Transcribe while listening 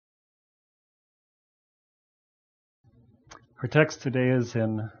Our text today is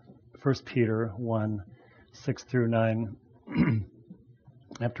in 1 Peter 1, 6 through 9.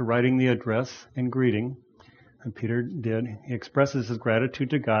 After writing the address and greeting, and Peter did, he expresses his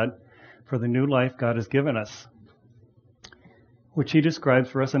gratitude to God for the new life God has given us, which he describes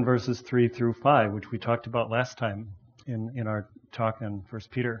for us in verses 3 through 5, which we talked about last time in our talk in 1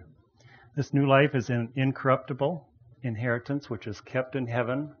 Peter. This new life is an incorruptible inheritance which is kept in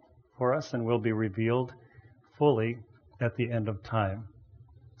heaven for us and will be revealed fully at the end of time.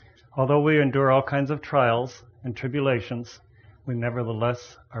 Although we endure all kinds of trials and tribulations, we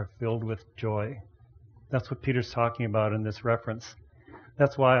nevertheless are filled with joy. That's what Peter's talking about in this reference.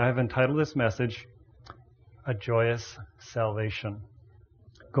 That's why I've entitled this message, A Joyous Salvation.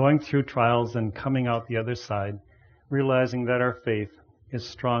 Going through trials and coming out the other side, realizing that our faith is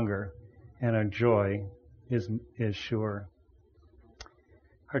stronger and our joy is sure.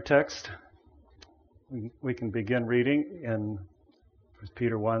 Our text, we can begin reading in 1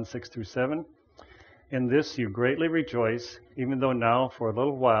 Peter 1, 6 through 7. In this you greatly rejoice, even though now for a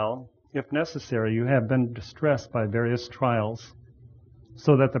little while, if necessary, you have been distressed by various trials,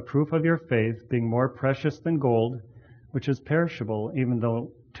 so that the proof of your faith, being more precious than gold, which is perishable, even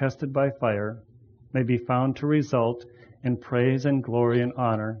though tested by fire, may be found to result in praise and glory and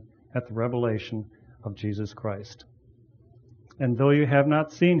honor at the revelation of Jesus Christ. And though you have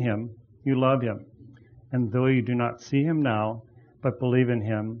not seen him, you love him. And though you do not see him now, but believe in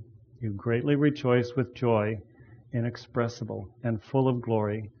him, you greatly rejoice with joy inexpressible and full of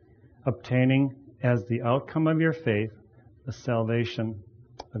glory, obtaining as the outcome of your faith the salvation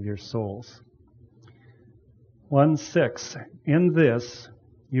of your souls. 1:6. In this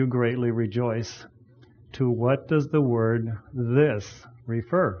you greatly rejoice. To what does the word this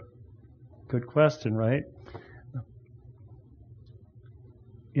refer? Good question, right?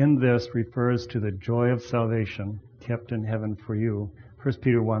 In this refers to the joy of salvation kept in heaven for you. 1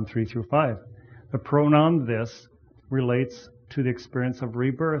 Peter 1, 3 through 5. The pronoun this relates to the experience of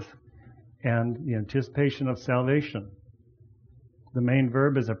rebirth and the anticipation of salvation. The main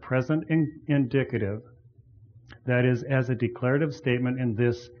verb is a present indicative, that is, as a declarative statement. In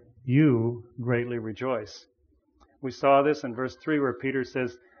this you greatly rejoice. We saw this in verse 3 where Peter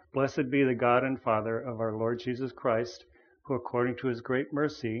says, Blessed be the God and Father of our Lord Jesus Christ, who according to his great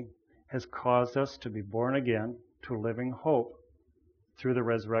mercy has caused us to be born again to living hope through the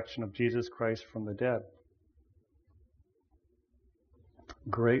resurrection of Jesus Christ from the dead.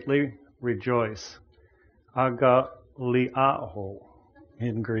 Greatly rejoice. Agaliaho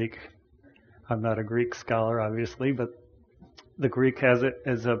in Greek. I'm not a Greek scholar, obviously, but the Greek has it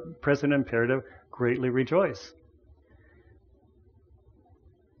as a present imperative, greatly rejoice.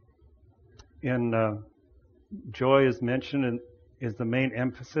 Joy is mentioned and is the main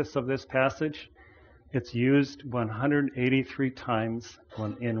emphasis of this passage. It's used 183 times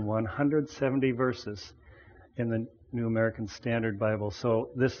in 170 verses in the New American Standard Bible. So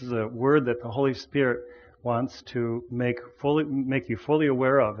this is a word that the Holy Spirit wants to make you fully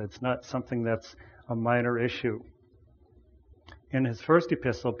aware of. It's not something that's a minor issue. In his first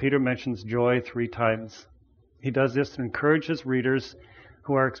epistle, Peter mentions joy 3 times. He does this to encourage his readers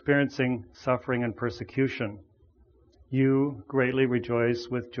who are experiencing suffering and persecution. You greatly rejoice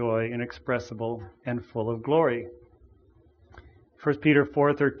with joy inexpressible and full of glory. 1 Peter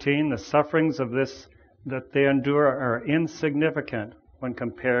 4:13, the sufferings of this that they endure are insignificant when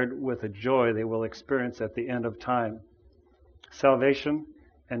compared with the joy they will experience at the end of time. Salvation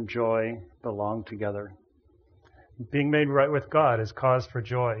and joy belong together. Being made right with God is cause for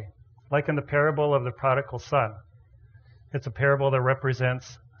joy. Like in the parable of the prodigal son, it's a parable that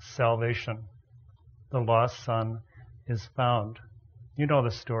represents salvation. The lost son is found. You know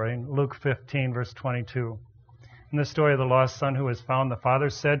the story in Luke 15, verse 22. In the story of the lost son who was found, the father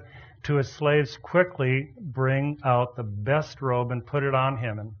said to his slaves, quickly bring out the best robe and put it on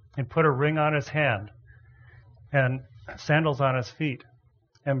him, and put a ring on his hand and sandals on his feet,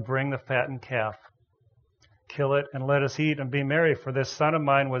 and bring the fattened calf. Kill it and let us eat and be merry, for this son of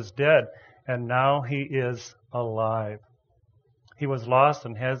mine was dead, and now he is alive. He was lost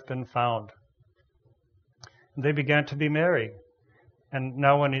and has been found. And they began to be merry. And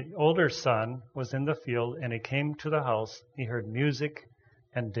now when the older son was in the field and he came to the house, he heard music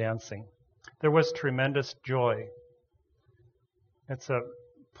and dancing. There was tremendous joy. It's a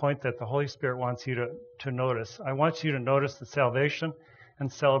point that the Holy Spirit wants you to notice. I want you to notice that salvation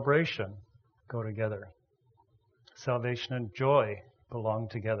and celebration go together. Salvation and joy belong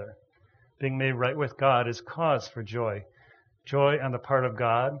together. Being made right with God is cause for joy. Joy on the part of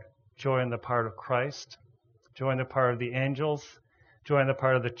God, joy on the part of Christ, joy on the part of the angels, joy on the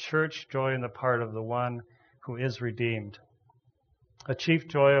part of the church, joy on the part of the one who is redeemed. The chief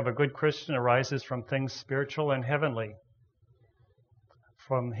joy of a good Christian arises from things spiritual and heavenly,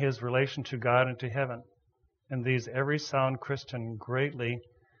 from his relation to God and to heaven. In these every sound Christian greatly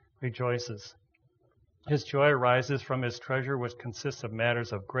rejoices. His joy arises from his treasure, which consists of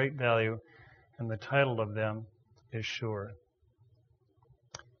matters of great value, and the title of them is sure.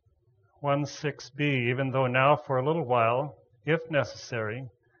 1:6b, even though now for a little while, if necessary,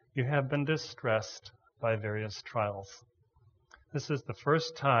 you have been distressed by various trials. This is the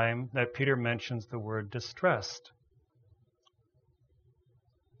first time that Peter mentions the word distressed.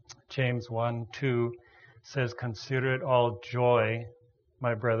 James 1:2 says, "Consider it all joy,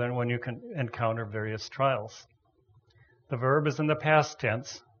 my brethren, when you can encounter various trials." The verb is in the past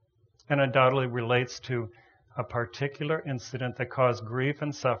tense and undoubtedly relates to a particular incident that caused grief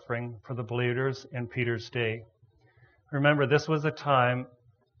and suffering for the believers in Peter's day. Remember, this was a time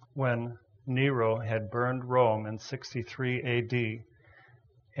when Nero had burned Rome in 63 AD,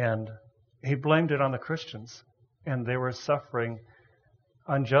 and he blamed it on the Christians, and they were suffering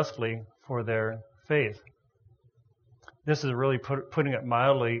unjustly for their faith. This is really putting it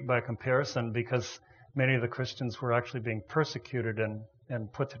mildly by comparison, because many of the Christians were actually being persecuted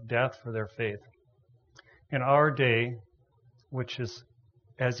and put to death for their faith. In our day, which is,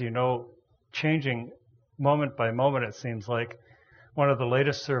 as you know, changing moment by moment, it seems like, one of the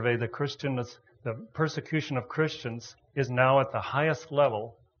latest survey, the persecution of Christians is now at the highest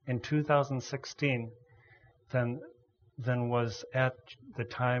level in 2016 than was at the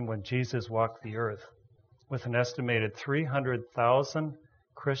time when Jesus walked the earth, with an estimated 300,000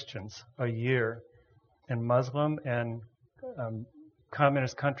 Christians a year in Muslim and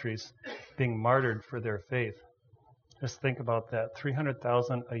communist countries being martyred for their faith. Just think about that,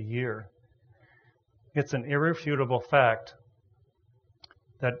 300,000 a year. It's an irrefutable fact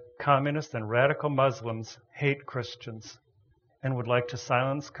that communist and radical Muslims hate Christians and would like to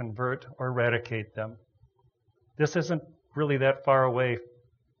silence, convert, or eradicate them. This isn't really that far away,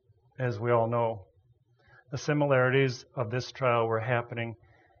 as we all know. The similarities of this trial were happening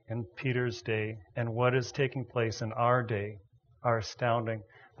in Peter's day, and what is taking place in our day are astounding.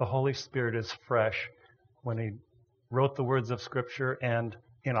 The Holy Spirit is fresh when he wrote the words of Scripture, and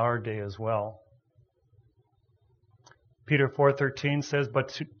in our day as well. Peter 4:13 says,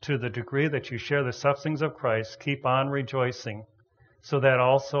 "But to the degree that you share the sufferings of Christ, keep on rejoicing, so that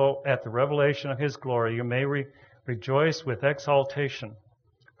also at the revelation of his glory you may rejoice with exaltation."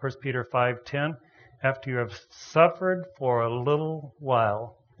 1 Peter 5:10, "After you have suffered for a little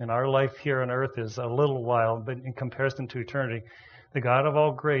while," and our life here on earth is a little while, but in comparison to eternity, "the God of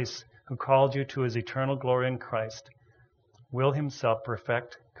all grace, who called you to his eternal glory in Christ, will himself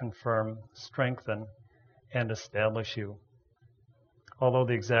perfect, confirm, strengthen, and establish you." Although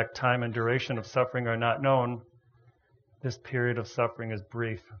the exact time and duration of suffering are not known, this period of suffering is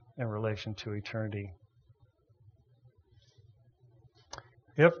brief in relation to eternity.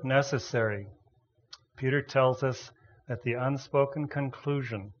 If necessary, Peter tells us that the unspoken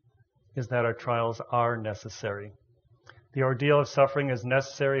conclusion is that our trials are necessary. The ordeal of suffering is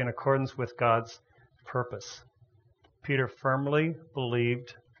necessary in accordance with God's purpose. Peter firmly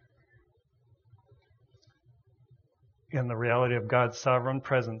believed in the reality of God's sovereign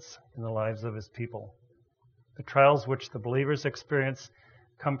presence in the lives of his people. The trials which the believers experience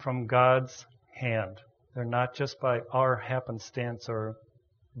come from God's hand. They're not just by our happenstance or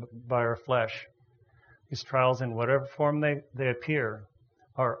by our flesh. These trials, in whatever form they appear,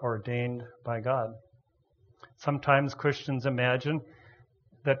 are ordained by God. Sometimes Christians imagine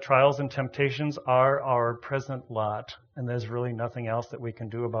that trials and temptations are our present lot, and there's really nothing else that we can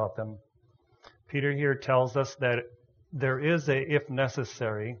do about them. Peter here tells us that there is a if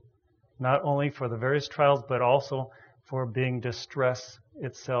necessary, not only for the various trials, but also for being distress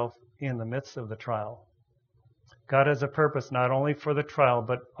itself in the midst of the trial. God has a purpose not only for the trial,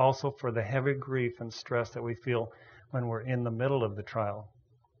 but also for the heavy grief and stress that we feel when we're in the middle of the trial.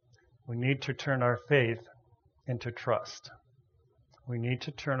 We need to turn our faith into trust. We need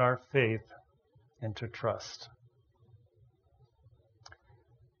to turn our faith into trust.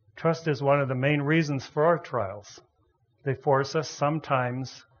 Trust is one of the main reasons for our trials. They force us,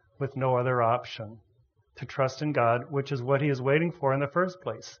 sometimes with no other option, to trust in God, which is what he is waiting for in the first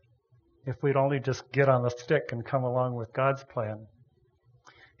place. If we'd only just get on the stick and come along with God's plan.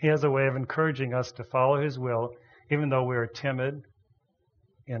 He has a way of encouraging us to follow his will, even though we are timid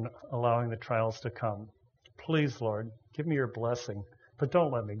in allowing the trials to come. Please, Lord, give me your blessing, but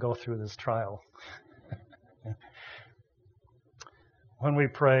don't let me go through this trial. When we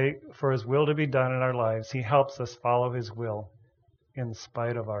pray for his will to be done in our lives, he helps us follow his will in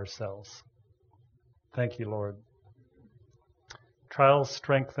spite of ourselves. Thank you, Lord. Trials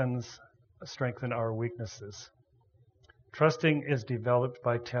strengthen our weaknesses. Trusting is developed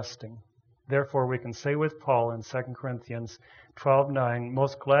by testing. Therefore, we can say with Paul in 2 Corinthians 12:9,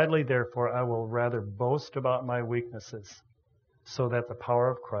 "Most gladly, therefore, I will rather boast about my weaknesses, so that the power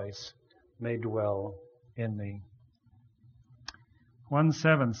of Christ may dwell in me."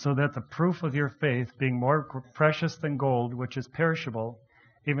 1:7, "So that the proof of your faith, being more precious than gold, which is perishable,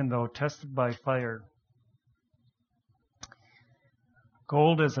 even though tested by fire."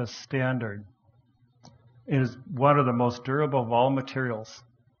 Gold is a standard. It is one of the most durable of all materials.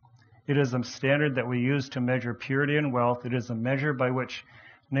 It is a standard that we use to measure purity and wealth. It is a measure by which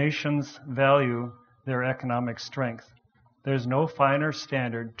nations value their economic strength. There's no finer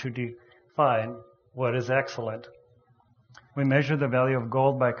standard to define what is excellent. We measure the value of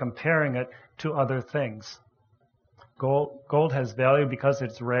gold by comparing it to other things. Gold has value because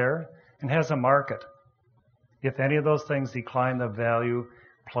it's rare and has a market. If any of those things decline, the value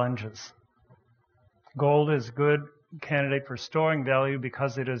plunges. Gold is a good candidate for storing value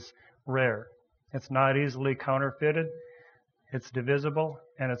because it is rare. It's not easily counterfeited, it's divisible,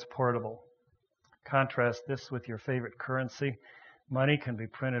 and it's portable. Contrast this with your favorite currency. Money can be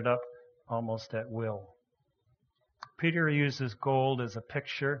printed up almost at will. Peter uses gold as a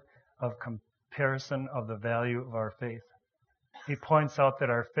picture of comparison of the value of our faith. He points out that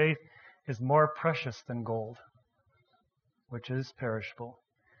our faith is more precious than gold, which is perishable.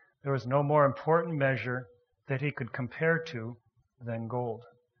 There was no more important measure that he could compare to than gold,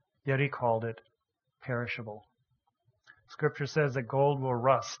 yet he called it perishable. Scripture says that gold will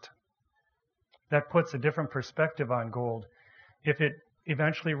rust. That puts a different perspective on gold. If it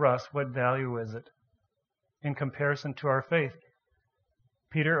eventually rusts, what value is it in comparison to our faith?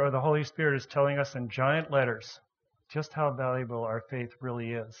 Peter, or the Holy Spirit, is telling us in giant letters just how valuable our faith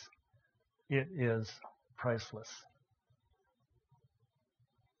really is. It is priceless.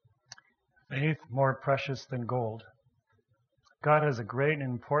 Faith more precious than gold. God has a great and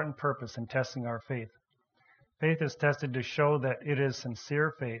important purpose in testing our faith. Faith is tested to show that it is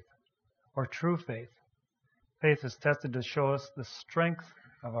sincere faith or true faith. Faith is tested to show us the strength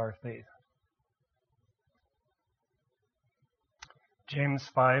of our faith. James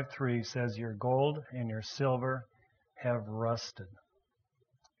 5:3 says, "Your gold and your silver have rusted,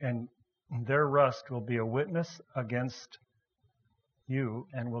 and their rust will be a witness against you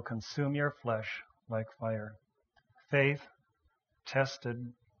and will consume your flesh like fire." Faith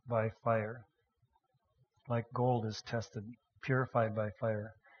tested by fire, like gold is tested, purified by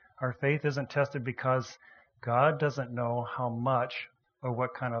fire. Our faith isn't tested because God doesn't know how much or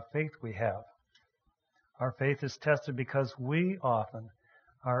what kind of faith we have. Our faith is tested because we often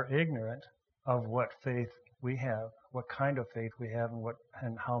are ignorant of what faith we have, what kind of faith we have,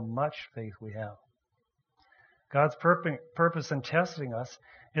 and how much faith we have. God's purpose in testing us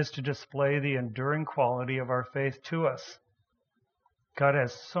is to display the enduring quality of our faith to us. God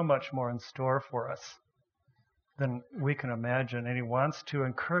has so much more in store for us than we can imagine, and He wants to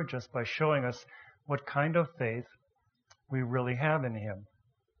encourage us by showing us what kind of faith we really have in Him.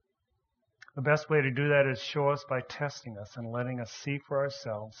 The best way to do that is show us by testing us and letting us see for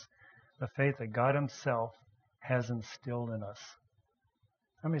ourselves the faith that God Himself has instilled in us.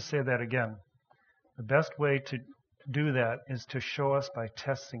 Let me say that again. The best way to do that is to show us by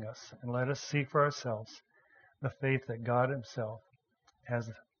testing us and let us see for ourselves the faith that God Himself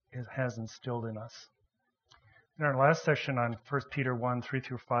has instilled in us. In our last session on 1 Peter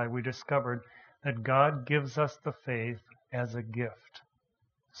 1:3-5, we discovered that God gives us the faith as a gift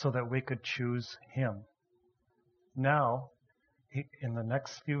so that we could choose Him. Now, in the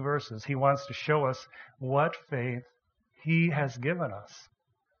next few verses, He wants to show us what faith He has given us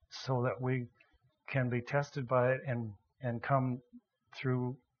so that we can be tested by it and come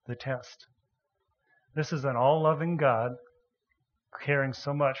through the test. This is an all-loving God caring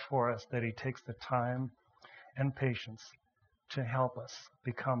so much for us that He takes the time and patience to help us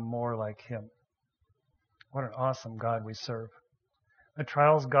become more like Him. What an awesome God we serve. The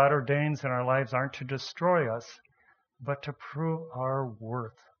trials God ordains in our lives aren't to destroy us, but to prove our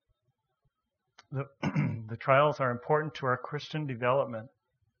worth. The trials are important to our Christian development.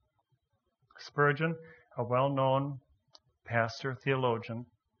 Spurgeon, a well-known pastor, theologian,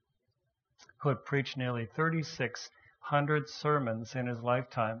 who had preached nearly 3,600 sermons in his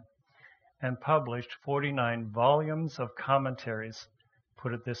lifetime and published 49 volumes of commentaries,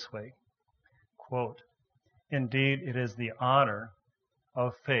 put it this way, quote, "Indeed, it is the honor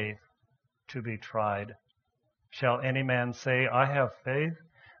of faith to be tried. Shall any man say, I have faith,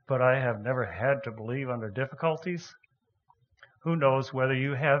 but I have never had to believe under difficulties? Who knows whether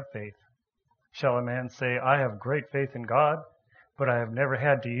you have faith? Shall a man say, I have great faith in God, but I have never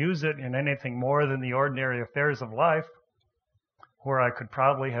had to use it in anything more than the ordinary affairs of life, where I could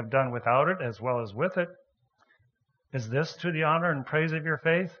probably have done without it as well as with it. Is this to the honor and praise of your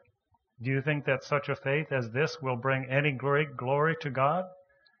faith? Do you think that such a faith as this will bring any great glory to God,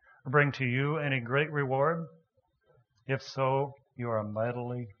 or bring to you any great reward? If so, you are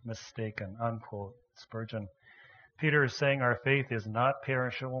mightily mistaken, unquote. Spurgeon. Peter is saying our faith is not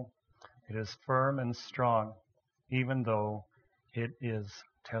perishable. It is firm and strong, even though it is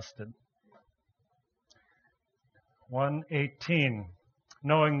tested. 1:18,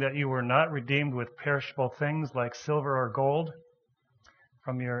 knowing that you were not redeemed with perishable things like silver or gold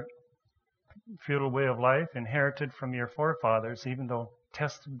from your futile way of life, inherited from your forefathers, even though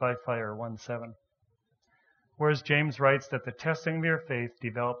tested by fire, 1:7. Whereas James writes that the testing of your faith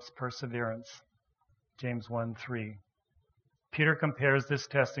develops perseverance, James 1:3. Peter compares this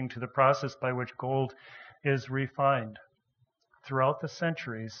testing to the process by which gold is refined. Throughout the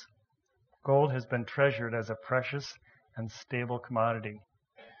centuries, gold has been treasured as a precious and stable commodity.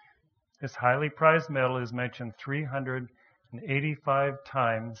 This highly prized metal is mentioned 385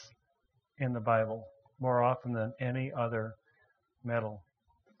 times in the Bible, more often than any other metal.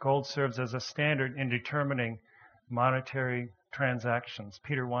 Gold serves as a standard in determining monetary transactions.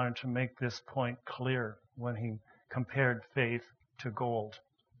 Peter wanted to make this point clear when he compared faith to gold.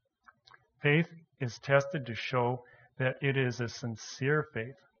 Faith is tested to show that it is a sincere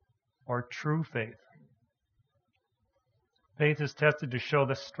faith or true faith. Faith is tested to show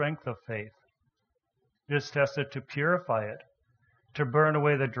the strength of faith. It is tested to purify it, to burn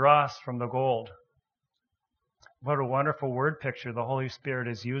away the dross from the gold. What a wonderful word picture the Holy Spirit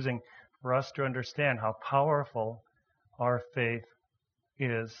is using for us to understand how powerful our faith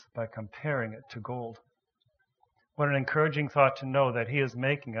is by comparing it to gold. What an encouraging thought to know that He is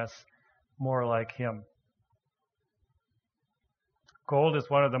making us more like Him. Gold is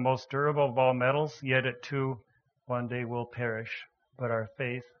one of the most durable of all metals, yet it too one day will perish, but our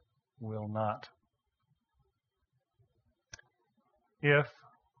faith will not. If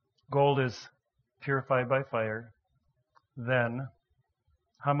gold is purified by fire, then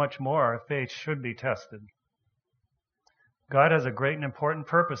how much more our faith should be tested. God has a great and important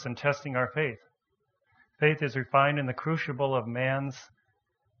purpose in testing our faith. Faith is refined in the crucible of man's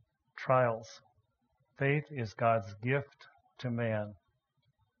trials. Faith is God's gift to man.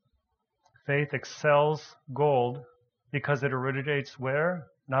 Faith excels gold because it originates where?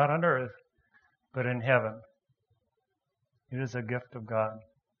 Not on earth, but in heaven. It is a gift of God.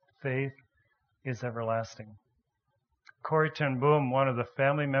 Faith is everlasting. Corrie ten Boom, one of the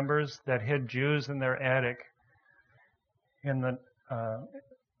family members that hid Jews in their attic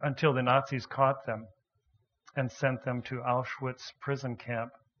until the Nazis caught them and sent them to Auschwitz prison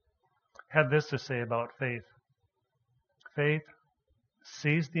camp, had this to say about faith. Faith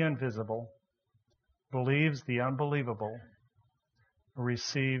sees the invisible, believes the unbelievable,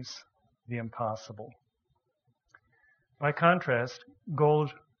 receives the impossible. By contrast,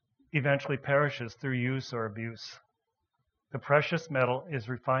 gold eventually perishes through use or abuse. The precious metal is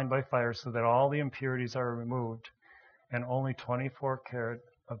refined by fire so that all the impurities are removed and only 24 karat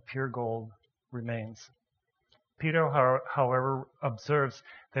of pure gold remains. Peter, however, observes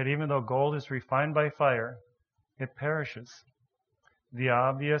that even though gold is refined by fire, it perishes. The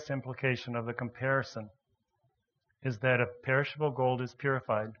obvious implication of the comparison is that if perishable gold is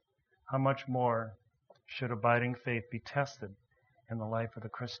purified, how much more should abiding faith be tested in the life of the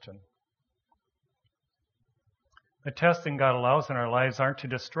Christian? The testing God allows in our lives aren't to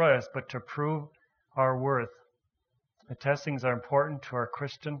destroy us, but to prove our worth. The testings are important to our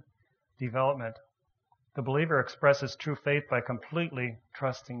Christian development. The believer expresses true faith by completely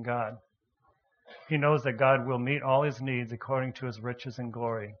trusting God. He knows that God will meet all his needs according to his riches and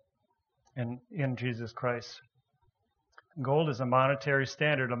glory in Jesus Christ. Gold is a monetary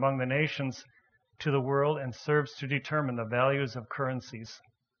standard among the nations to the world and serves to determine the values of currencies.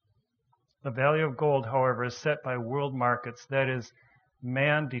 The value of gold, however, is set by world markets. That is,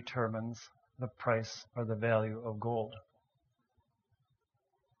 man determines the price or the value of gold.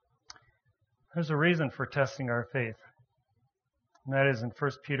 There's a reason for testing our faith, and that is in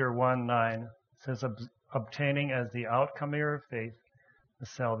 1 Peter 1:9. It says, obtaining as the outcome of your faith the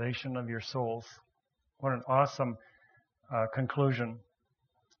salvation of your souls. What an awesome conclusion.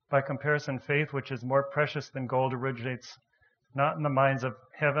 By comparison, faith, which is more precious than gold, originates not in the mines of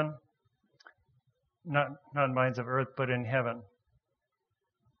heaven, not in mines of earth, but in heaven.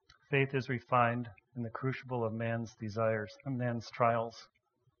 Faith is refined in the crucible of man's desires and man's trials.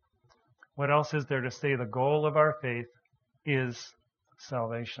 What else is there to say? The goal of our faith is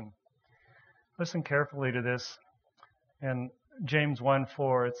salvation. Listen carefully to this, and James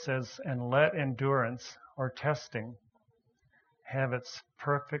 1:4, it says, "And let endurance," or testing, "have its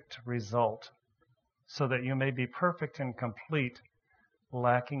perfect result, so that you may be perfect and complete,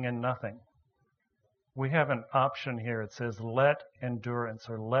 lacking in nothing." We have an option here. It says, "Let endurance,"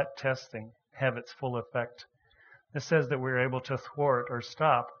 or "let testing have its full effect." This says that we're able to thwart or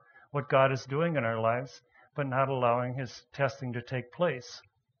stop what God is doing in our lives, but not allowing His testing to take place.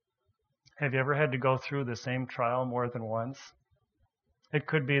 Have you ever had to go through the same trial more than once? It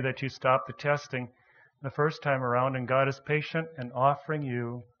could be that you stop the testing the first time around, and God is patient and offering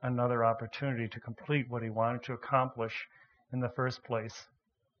you another opportunity to complete what He wanted to accomplish in the first place.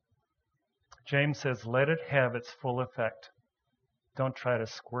 James says, let it have its full effect. Don't try to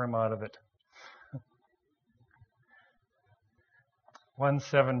squirm out of it.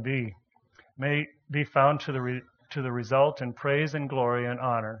 1:7b may be found to the result in praise and glory and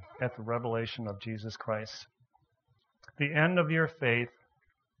honor at the revelation of Jesus Christ. The end of your faith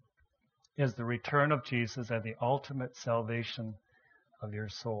is the return of Jesus and the ultimate salvation of your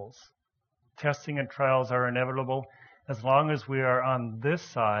souls. Testing and trials are inevitable as long as we are on this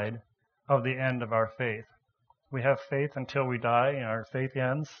side of the end of our faith. We have faith until we die, and our faith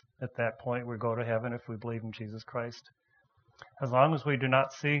ends. At that point, we go to heaven if we believe in Jesus Christ. As long as we do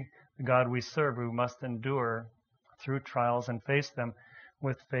not see the God we serve, we must endure through trials and face them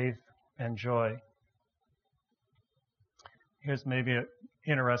with faith and joy. Here's maybe an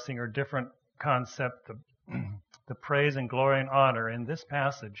interesting or different concept. The praise and glory and honor in this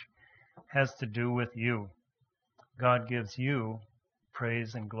passage has to do with you. God gives you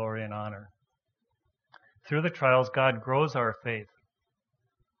praise and glory and honor. Through the trials, God grows our faith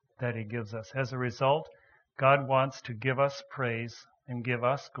that He gives us. As a result, God wants to give us praise and give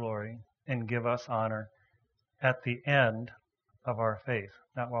us glory and give us honor at the end of our faith.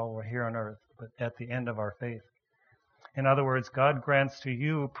 Not while we're here on earth, but at the end of our faith. In other words, God grants to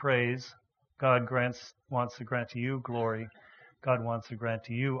you praise. God wants to grant to you glory. God wants to grant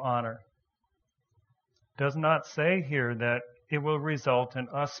to you honor. Does not say here that it will result in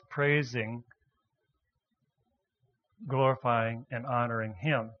us praising, glorifying, and honoring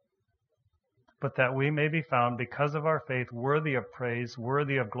Him, but that we may be found, because of our faith, worthy of praise,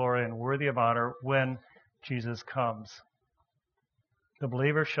 worthy of glory, and worthy of honor when Jesus comes. The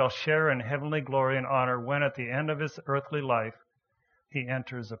believer shall share in heavenly glory and honor when, at the end of his earthly life, he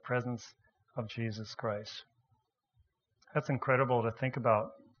enters the presence of Jesus Christ. That's incredible to think about.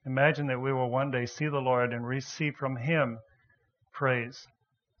 Imagine that we will one day see the Lord and receive from Him praise.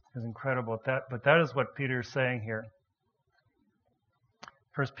 It's incredible. But that is what Peter is saying here.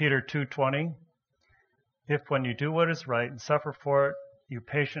 1 Peter 2:20, if when you do what is right and suffer for it, you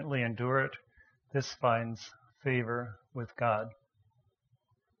patiently endure it, this finds favor with God.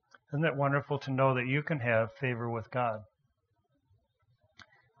 Isn't it wonderful to know that you can have favor with God?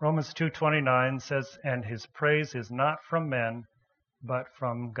 Romans 2:29 says, and His praise is not from men, but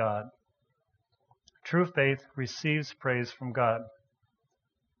from God. True faith receives praise from God.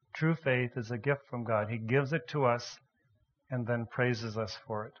 True faith is a gift from God. He gives it to us and then praises us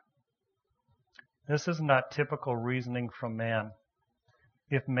for it. This is not typical reasoning from man.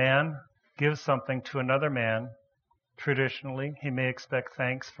 If man gives something to another man, traditionally, he may expect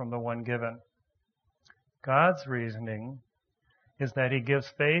thanks from the one given. God's reasoning is that He gives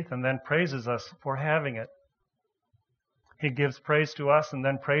faith and then praises us for having it. He gives praise to us and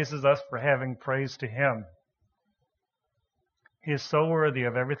then praises us for having praise to Him. He is so worthy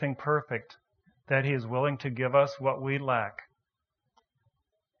of everything perfect that He is willing to give us what we lack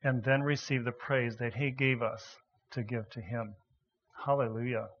and then receive the praise that He gave us to give to Him.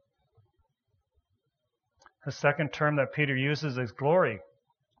 Hallelujah. The second term that Peter uses is glory,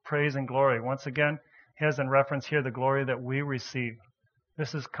 praise and glory. Once again, he has in reference here the glory that we receive.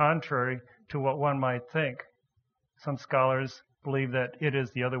 This is contrary to what one might think. Some scholars believe that it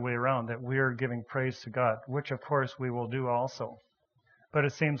is the other way around, that we are giving praise to God, which of course we will do also. But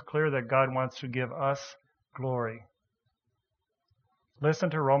it seems clear that God wants to give us glory.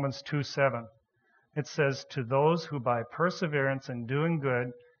 Listen to Romans 2:7. It says, to those who by perseverance in doing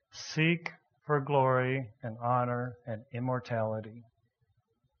good seek for glory and honor and immortality.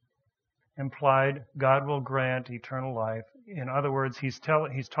 Implied, God will grant eternal life. In other words, he's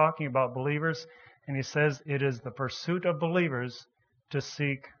talking about believers, and he says it is the pursuit of believers to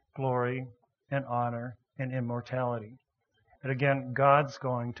seek glory and honor and immortality. And again, God's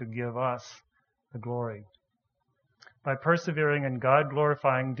going to give us the glory. By persevering in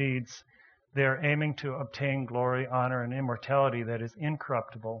God-glorifying deeds, they are aiming to obtain glory, honor, and immortality that is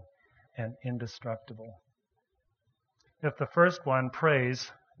incorruptible and indestructible. If the first one,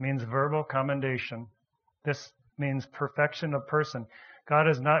 praise, means verbal commendation, this means perfection of person. God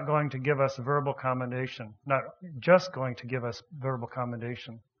is not going to give us verbal commendation, not just going to give us verbal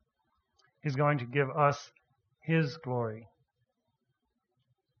commendation. He's going to give us His glory.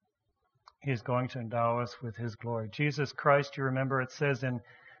 He's going to endow us with His glory. Jesus Christ, you remember it says in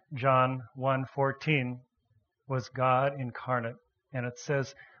John 1:14, was God incarnate. And it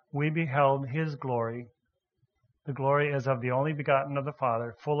says, we beheld His glory. The glory as of the only begotten of the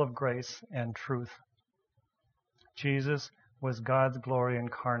Father, full of grace and truth. Jesus was God's glory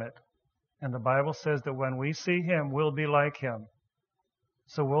incarnate. And the Bible says that when we see Him, we'll be like Him.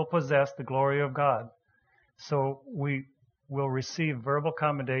 So we'll possess the glory of God. So we will receive verbal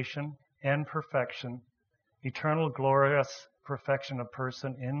commendation and perfection, eternal glorious perfection of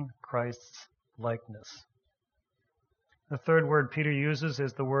person in Christ's likeness. The third word Peter uses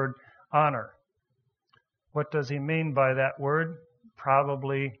is the word honor. What does he mean by that word?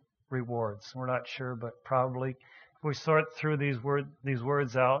 Probably rewards. We're not sure, but probably. If we sort through these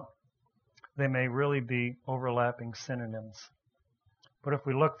words out, they may really be overlapping synonyms. But if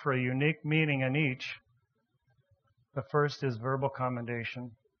we look for a unique meaning in each, the first is verbal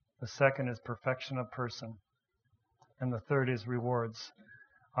commendation, the second is perfection of person, and the third is rewards,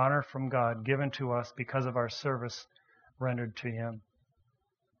 honor from God given to us because of our service rendered to Him.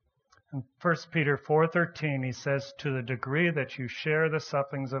 In 1 Peter 4:13, he says, to the degree that you share the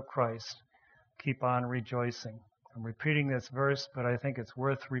sufferings of Christ, keep on rejoicing. I'm repeating this verse, but I think it's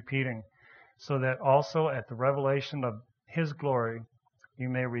worth repeating, so that also at the revelation of His glory, you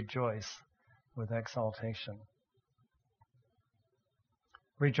may rejoice with exaltation.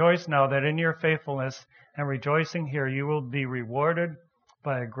 Rejoice now that in your faithfulness and rejoicing here, you will be rewarded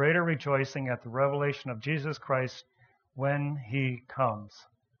by a greater rejoicing at the revelation of Jesus Christ when He comes.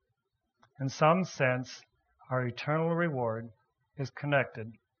 In some sense, our eternal reward is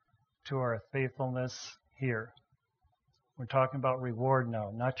connected to our faithfulness here. We're talking about reward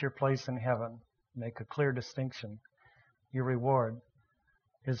now, not your place in heaven. Make a clear distinction. Your reward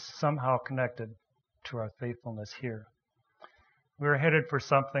is somehow connected to our faithfulness here. We're headed for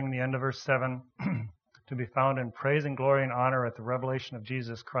something, the end of verse 7, to be found in praise and glory and honor at the revelation of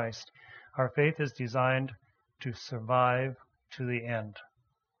Jesus Christ. Our faith is designed to survive to the end.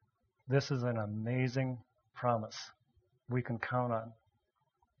 This is an amazing promise we can count on.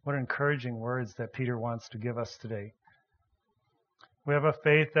 What encouraging words that Peter wants to give us today. We have a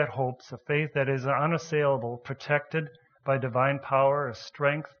faith that hopes, a faith that is unassailable, protected by divine power, a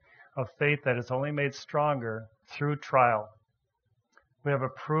strength of faith that is only made stronger through trial. We have a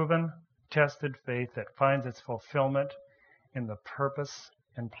proven, tested faith that finds its fulfillment in the purpose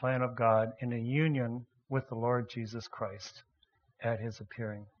and plan of God in a union with the Lord Jesus Christ at His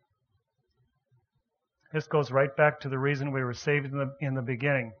appearing. This goes right back to the reason we were saved in the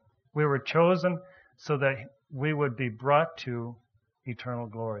beginning. We were chosen so that we would be brought to eternal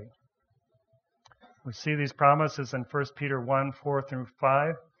glory. We see these promises in 1 Peter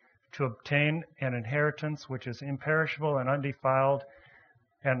 1:4-5, to obtain an inheritance which is imperishable and undefiled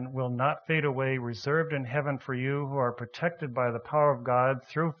and will not fade away, reserved in heaven for you who are protected by the power of God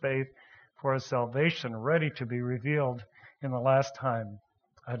through faith for a salvation ready to be revealed in the last time.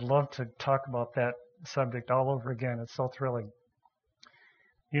 I'd love to talk about that subject all over again. It's so thrilling.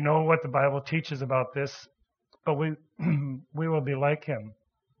 You know what the Bible teaches about this, but we will be like Him.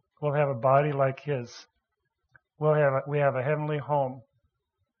 We'll have a body like His. We have a heavenly home.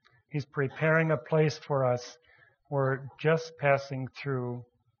 He's preparing a place for us. We're just passing through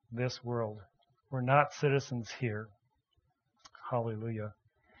this world. We're not citizens here. Hallelujah.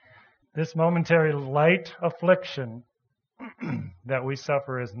 This momentary light affliction that we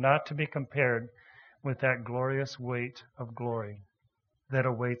suffer is not to be compared with that glorious weight of glory that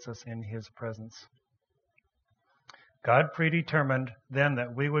awaits us in His presence. God predetermined then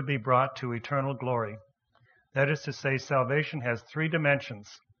that we would be brought to eternal glory. That is to say, salvation has three dimensions.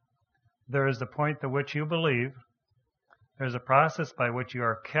 There is the point at which you believe, there's a process by which you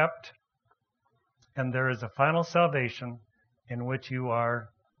are kept, and there is a final salvation in which you are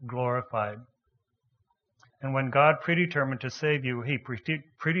glorified. And when God predetermined to save you, He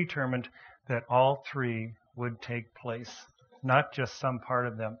predetermined that all three would take place, not just some part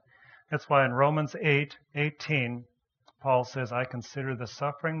of them. That's why in Romans 8:18, Paul says, I consider the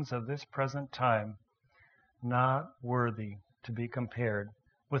sufferings of this present time not worthy to be compared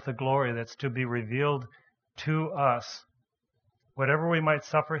with the glory that's to be revealed to us. Whatever we might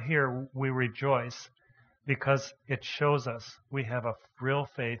suffer here, we rejoice because it shows us we have a real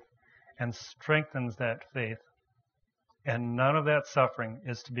faith and strengthens that faith. And none of that suffering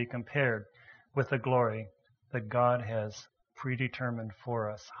is to be compared with the glory that God has predetermined for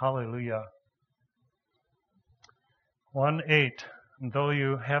us. Hallelujah. 1:8. Though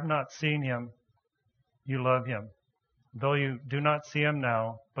you have not seen him, you love him. Though you do not see him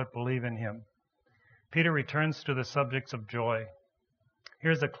now, but believe in him. Peter returns to the subjects of joy.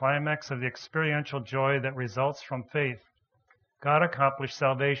 Here's the climax of the experiential joy that results from faith. God accomplished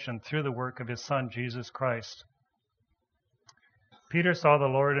salvation through the work of his Son, Jesus Christ. Peter saw the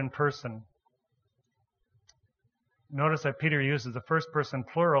Lord in person. Notice that Peter uses the first person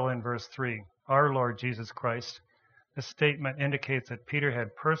plural in verse 3, our Lord Jesus Christ. This statement indicates that Peter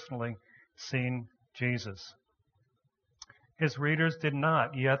had personally seen Jesus. His readers did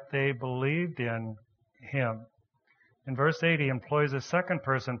not, yet they believed in him. In verse 8, he employs a second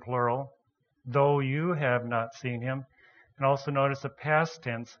person plural, though you have not seen him. And also notice the past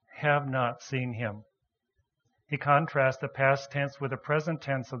tense, have not seen him. He contrasts the past tense with the present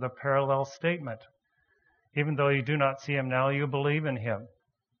tense of the parallel statement. Even though you do not see him now, you believe in him.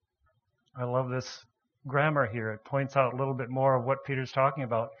 I love this grammar here. It points out a little bit more of what Peter's talking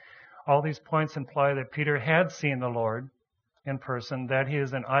about. All these points imply that Peter had seen the Lord in person, that he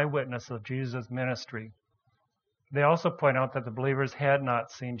is an eyewitness of Jesus' ministry. They also point out that the believers had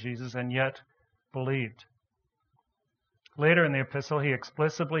not seen Jesus and yet believed. Later in the epistle, he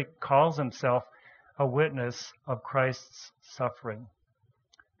explicitly calls himself a witness of Christ's suffering.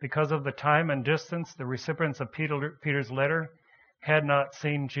 Because of the time and distance, the recipients of Peter's letter had not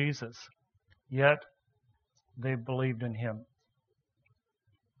seen Jesus, yet they believed in him.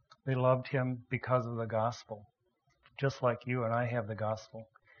 They loved him because of the gospel, just like you and I have the gospel.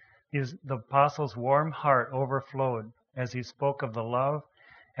 The apostle's warm heart overflowed as he spoke of the love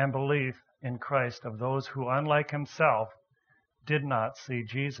and belief in Christ of those who, unlike himself, did not see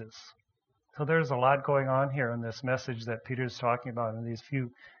Jesus. So there's a lot going on here in this message that Peter's talking about in these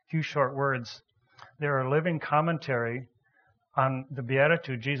few short words. They're a living commentary on the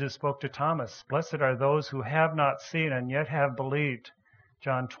beatitude Jesus spoke to Thomas. Blessed are those who have not seen and yet have believed,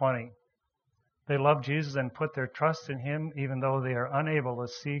 John 20. They love Jesus and put their trust in him even though they are unable to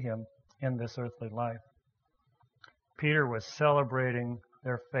see him in this earthly life. Peter was celebrating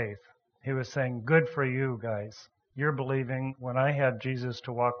their faith. He was saying, good for you guys. You're believing when I had Jesus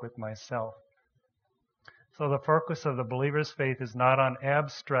to walk with myself. So the focus of the believer's faith is not on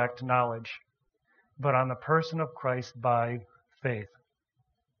abstract knowledge, but on the person of Christ by faith.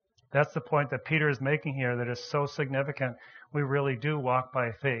 That's the point that Peter is making here that is so significant. We really do walk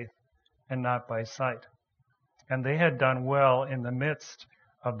by faith and not by sight. And they had done well in the midst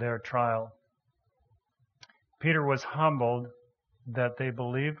of their trial. Peter was humbled that they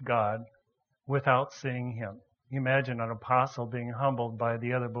believed God without seeing him. Imagine an apostle being humbled by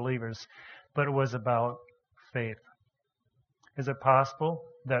the other believers, but it was about faith. Is it possible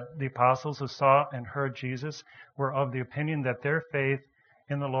that the apostles who saw and heard Jesus were of the opinion that their faith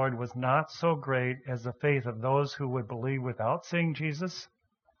in the Lord was not so great as the faith of those who would believe without seeing Jesus?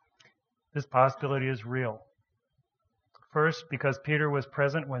 This possibility is real. First, because Peter was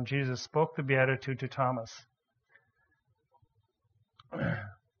present when Jesus spoke the beatitude to Thomas.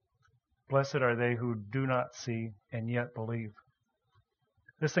 Blessed are they who do not see and yet believe.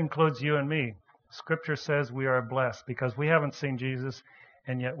 This includes you and me. Scripture says we are blessed because we haven't seen Jesus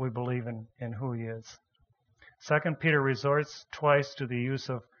and yet we believe in who he is. Second, Peter resorts twice to the use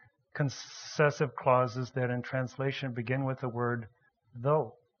of concessive clauses that in translation begin with the word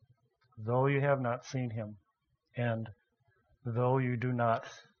though. Though you have not seen him, and though you do not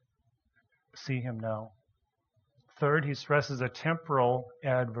see him now. Third, he stresses a temporal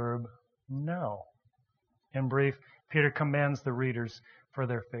adverb, now. In brief, Peter commends the readers for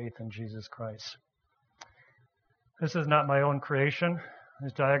their faith in Jesus Christ. This is not my own creation,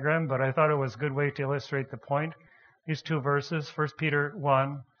 this diagram, but I thought it was a good way to illustrate the point. These two verses, 1 Peter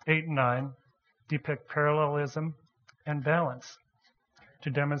 1, 8 and 9, depict parallelism and balance. To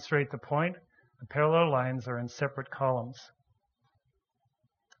demonstrate the point, the parallel lines are in separate columns.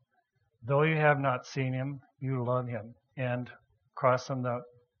 Though you have not seen him, you love him. And cross on the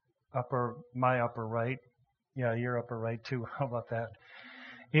my upper right. Yeah, your upper right too. How about that?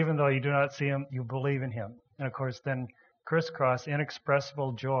 Even though you do not see him, you believe in him. And of course, then crisscross,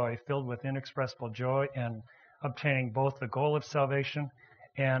 inexpressible joy, filled with inexpressible joy and obtaining both the goal of salvation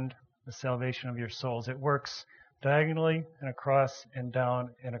and the salvation of your souls. It works diagonally and across and down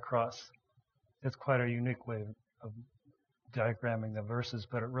and across. It's quite a unique way of diagramming the verses,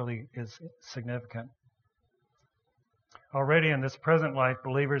 but it really is significant. Already in this present life,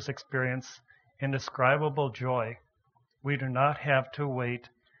 believers experience indescribable joy. We do not have to wait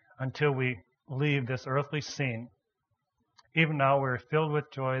until we leave this earthly scene. Even now, we're filled with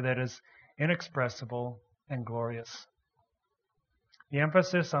joy that is inexpressible and glorious. The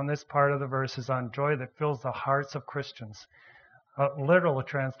emphasis on this part of the verse is on joy that fills the hearts of Christians. A literal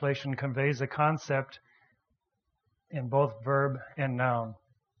translation conveys the concept in both verb and noun.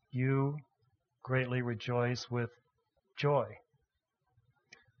 You greatly rejoice with joy.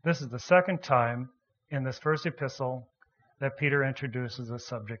 This is the second time in this first epistle that Peter introduces the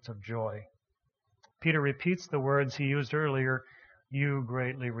subject of joy. Peter repeats the words he used earlier, you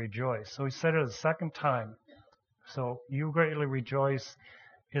greatly rejoice. So he said it a second time. So you greatly rejoice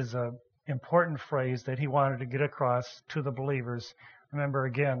is an important phrase that he wanted to get across to the believers. Remember,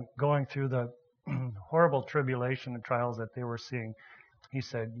 again, going through the horrible tribulation and trials that they were seeing, he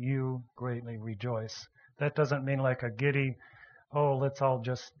said, you greatly rejoice. That doesn't mean like a giddy, oh, let's all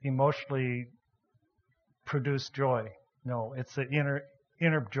just emotionally produce joy. No, it's the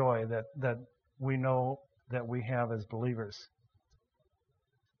inner joy that we know that we have as believers.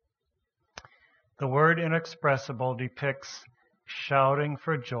 The word inexpressible depicts shouting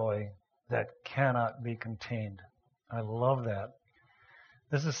for joy that cannot be contained. I love that.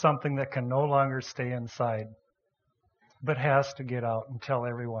 This is something that can no longer stay inside, but has to get out and tell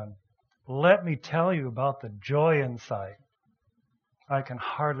everyone. Let me tell you about the joy inside. I can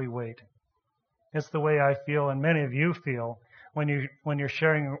hardly wait. It's the way I feel, and many of you feel, when you're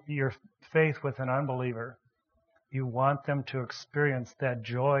sharing your faith with an unbeliever. You want them to experience that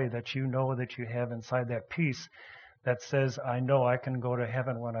joy that you know that you have inside, that peace that says, I know I can go to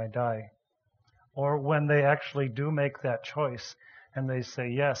heaven when I die. Or when they actually do make that choice and they say,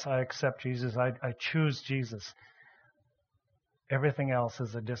 yes, I accept Jesus, I choose Jesus. Everything else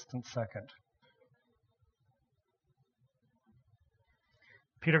is a distant second.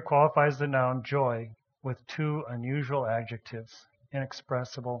 Peter qualifies the noun joy with two unusual adjectives,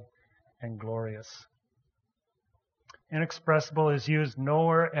 inexpressible and glorious. Inexpressible is used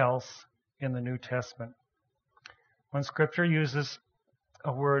nowhere else in the New Testament. When Scripture uses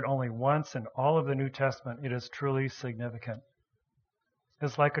a word only once in all of the New Testament, it is truly significant.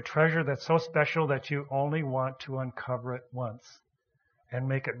 It's like a treasure that's so special that you only want to uncover it once and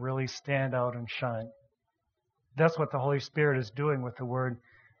make it really stand out and shine. That's what the Holy Spirit is doing with the word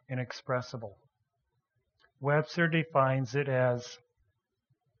inexpressible. Webster defines it as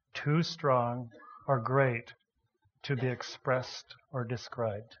too strong or great to be expressed or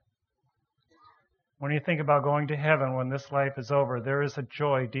described. When you think about going to heaven when this life is over, there is a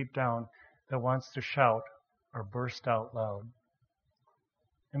joy deep down that wants to shout or burst out loud.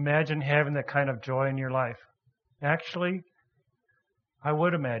 Imagine having that kind of joy in your life. Actually, I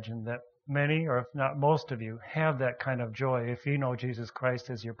would imagine that many, or if not most of you, have that kind of joy if you know Jesus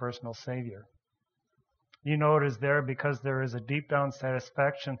Christ as your personal Savior. You know it is there because there is a deep down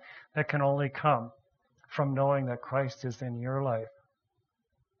satisfaction that can only come from knowing that Christ is in your life.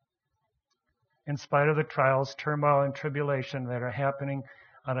 In spite of the trials, turmoil, and tribulation that are happening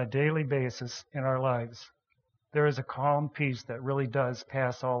on a daily basis in our lives, there is a calm peace that really does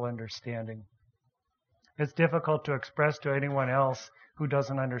pass all understanding. It's difficult to express to anyone else who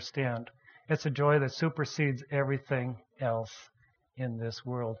doesn't understand. It's a joy that supersedes everything else in this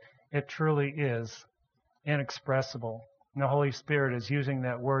world. It truly is inexpressible. And the Holy Spirit is using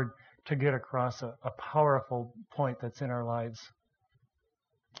that word to get across a powerful point that's in our lives.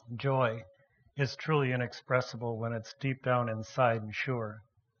 Joy is truly inexpressible when it's deep down inside and sure.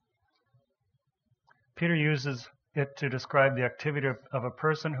 Peter uses it to describe the activity of a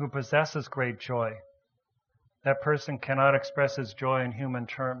person who possesses great joy. That person cannot express his joy in human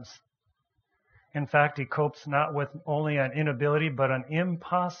terms. In fact, he copes not with only an inability, but an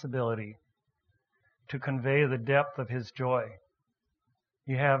impossibility to convey the depth of his joy.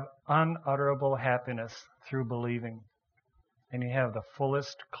 You have unutterable happiness through believing, and you have the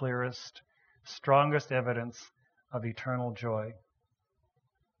fullest, clearest, strongest evidence of eternal joy.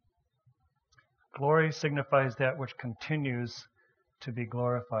 Glory signifies that which continues to be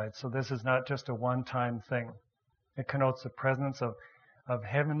glorified. So this is not just a one-time thing. It connotes the presence of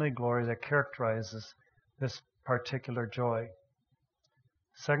heavenly glory that characterizes this particular joy.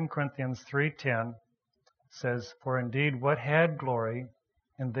 2 Corinthians 3:10 says, "For indeed what had glory,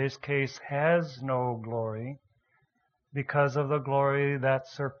 in this case has no glory, because of the glory that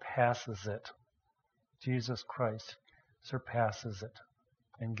surpasses it." Jesus Christ surpasses it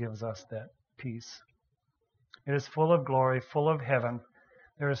and gives us that peace. It is full of glory, full of heaven.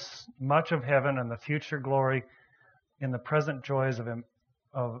 There is much of heaven and the future glory in the present joys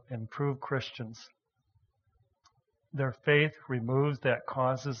of improved Christians. Their faith removes that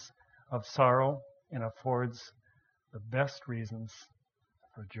causes of sorrow and affords the best reasons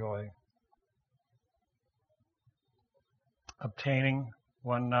for joy. Obtaining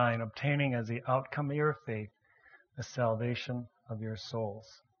 1:9, obtaining as the outcome of your faith the salvation of your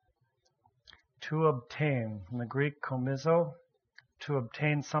souls. To obtain, from the Greek komizo, to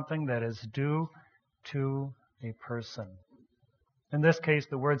obtain something that is due to a person. In this case,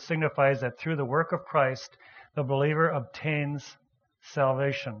 the word signifies that through the work of Christ, the believer obtains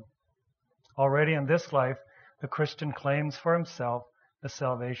salvation. Already in this life, the Christian claims for himself the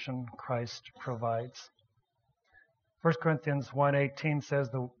salvation Christ provides. 1 Corinthians 1:18 says,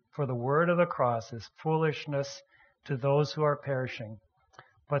 "For the word of the cross is foolishness to those who are perishing,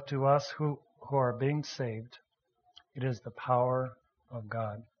 but to us who are being saved, it is the power of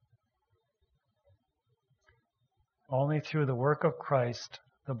God." Only through the work of Christ,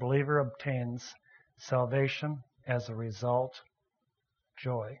 the believer obtains salvation, as a result,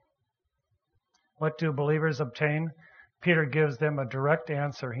 joy. What do believers obtain? Peter gives them a direct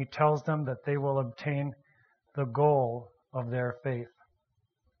answer. He tells them that they will obtain the goal of their faith,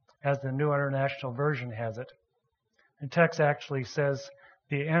 as the New International Version has it. The text actually says,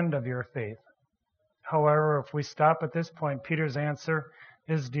 the end of your faith. However, if we stop at this point, Peter's answer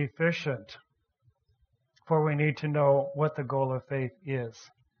is deficient, for we need to know what the goal of faith is.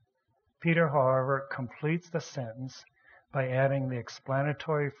 Peter, however, completes the sentence by adding the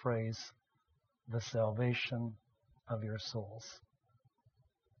explanatory phrase, the salvation of your souls.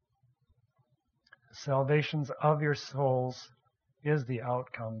 The salvation of your souls is the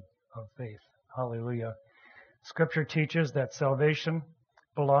outcome of faith. Hallelujah. Scripture teaches that salvation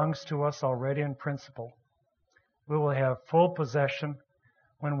belongs to us already in principle. We will have full possession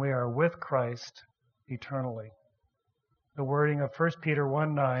when we are with Christ eternally. The wording of 1 Peter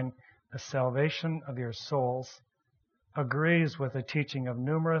 1:9, the salvation of your souls, agrees with the teaching of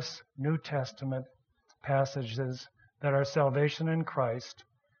numerous New Testament passages that our salvation in Christ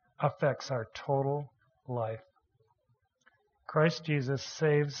affects our total life. Christ Jesus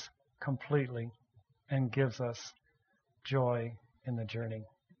saves completely and gives us joy in the journey.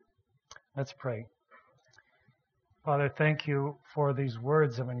 Let's pray. Father, thank you for these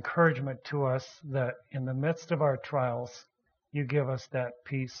words of encouragement to us, that in the midst of our trials, you give us that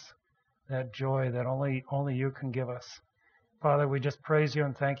peace, that joy that only you can give us. Father, we just praise you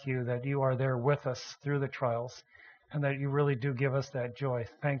and thank you that you are there with us through the trials, and that you really do give us that joy.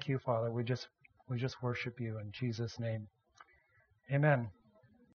 Thank you, Father. We just worship you in Jesus' name. Amen.